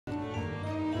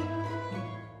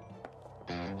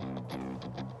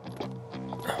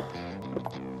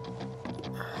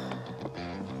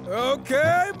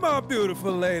Okay, my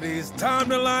beautiful ladies, time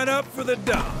to line up for the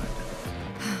dawn.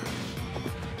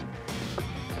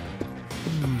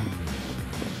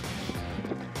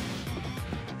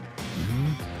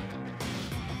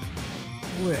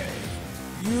 Wait,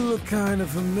 you look kind of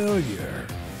familiar.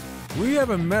 We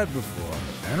haven't met before,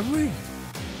 have we?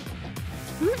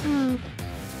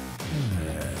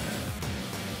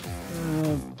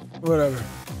 Whatever.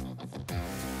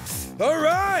 All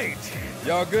right,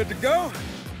 y'all good to go?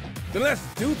 Then let's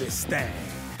do this thing.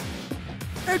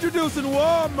 Introducing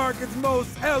Wall Market's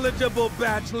most eligible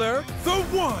bachelor, the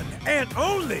one and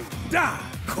only Don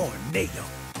Corneo.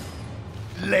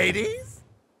 Ladies?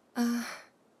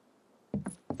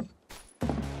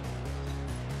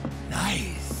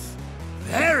 Nice.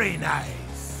 Very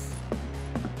nice.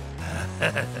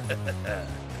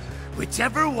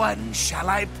 Whichever one shall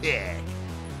I pick?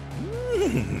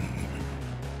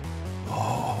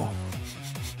 Oh.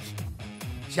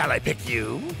 Shall I pick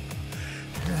you?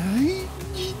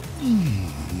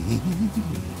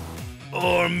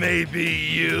 Or maybe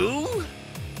you?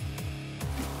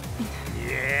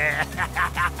 Yeah.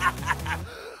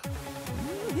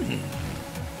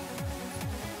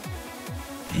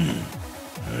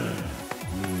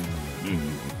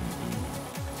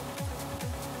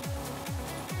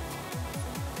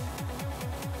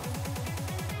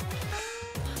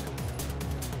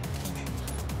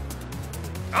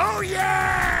 Oh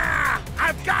yeah!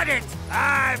 I've got it!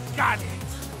 I've got it!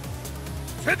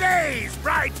 Today's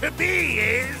bride-to-be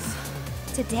is...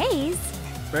 Today's?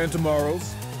 And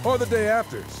tomorrow's, or the day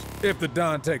after's, if the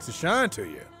Don takes a shine to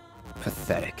you.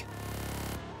 Pathetic.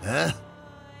 Huh?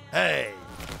 Hey,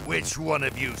 which one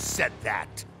of you said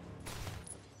that?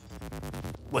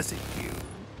 Was it you?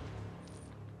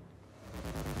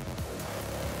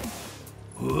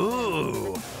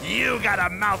 Ooh, you got a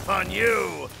mouth on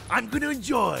you! I'm gonna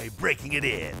enjoy breaking it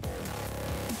in.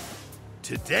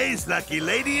 Today's lucky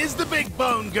lady is the big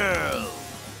bone girl.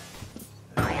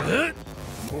 Huh?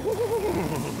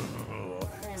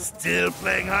 Still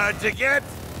playing hard to get?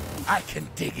 I can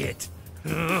dig it.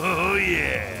 Oh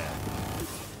yeah.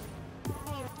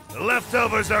 The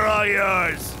leftovers are all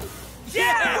yours.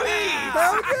 Yeah!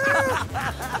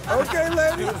 Okay,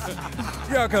 ladies.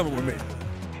 Y'all coming with me.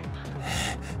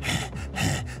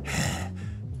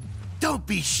 Don't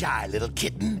be shy, little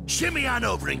kitten. Shimmy on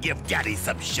over and give Daddy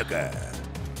some sugar.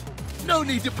 No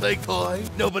need to play coy.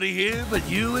 Nobody here but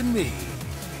you and me.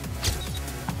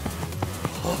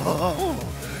 Oh,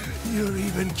 you're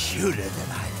even cuter than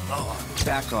I thought.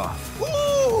 Back off.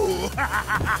 Ooh!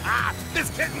 This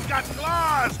kitten's got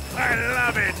claws! I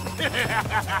love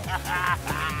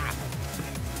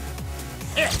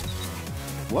it!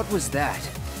 What was that?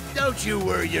 Don't you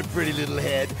worry your pretty little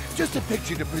head. Just a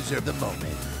picture to preserve the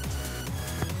moment.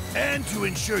 And to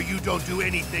ensure you don't do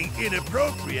anything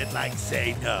inappropriate like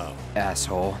say no.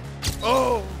 Asshole.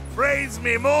 Oh, praise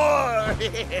me more!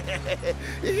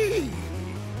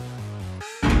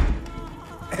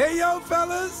 Hey, yo,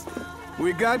 fellas.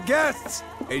 We got guests,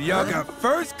 and y'all got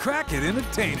first crack at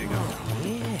entertaining them.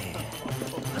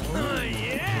 Oh,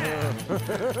 yeah!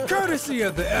 Courtesy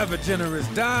of the ever-generous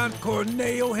Don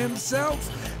Corneo himself.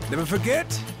 Never forget,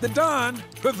 the Don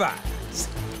provides.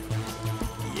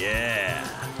 Yeah.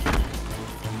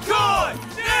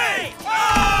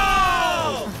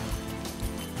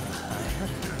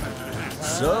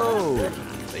 So,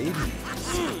 ladies,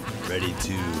 ready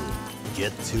to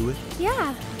get to it?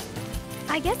 Yeah.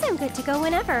 I guess I'm good to go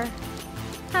whenever.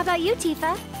 How about you,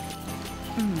 Tifa?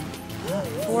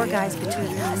 4 guys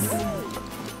between us.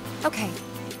 Okay,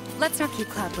 let's not keep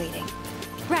Cloud waiting.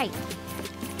 Right.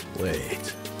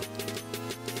 Wait.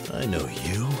 I know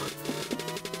you.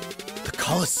 The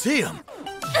Colosseum!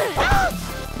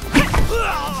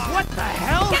 What the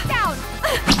hell? Get down!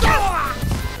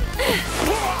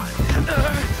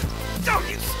 Oh,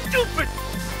 you stupid!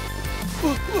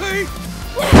 Wait!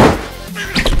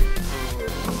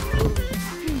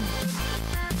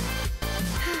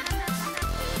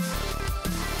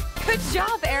 Good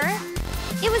job, Eric.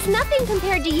 It was nothing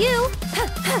compared to you.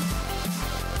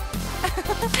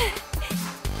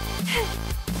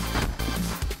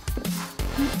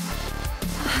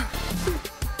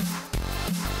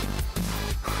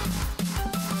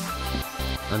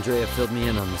 Andrea filled me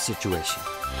in on the situation.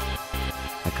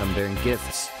 I come bearing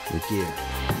gifts with gear.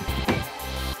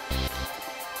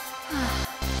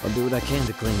 I'll do what I can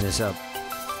to clean this up.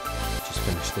 Just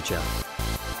finish the job.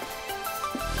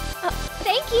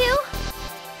 Thank you.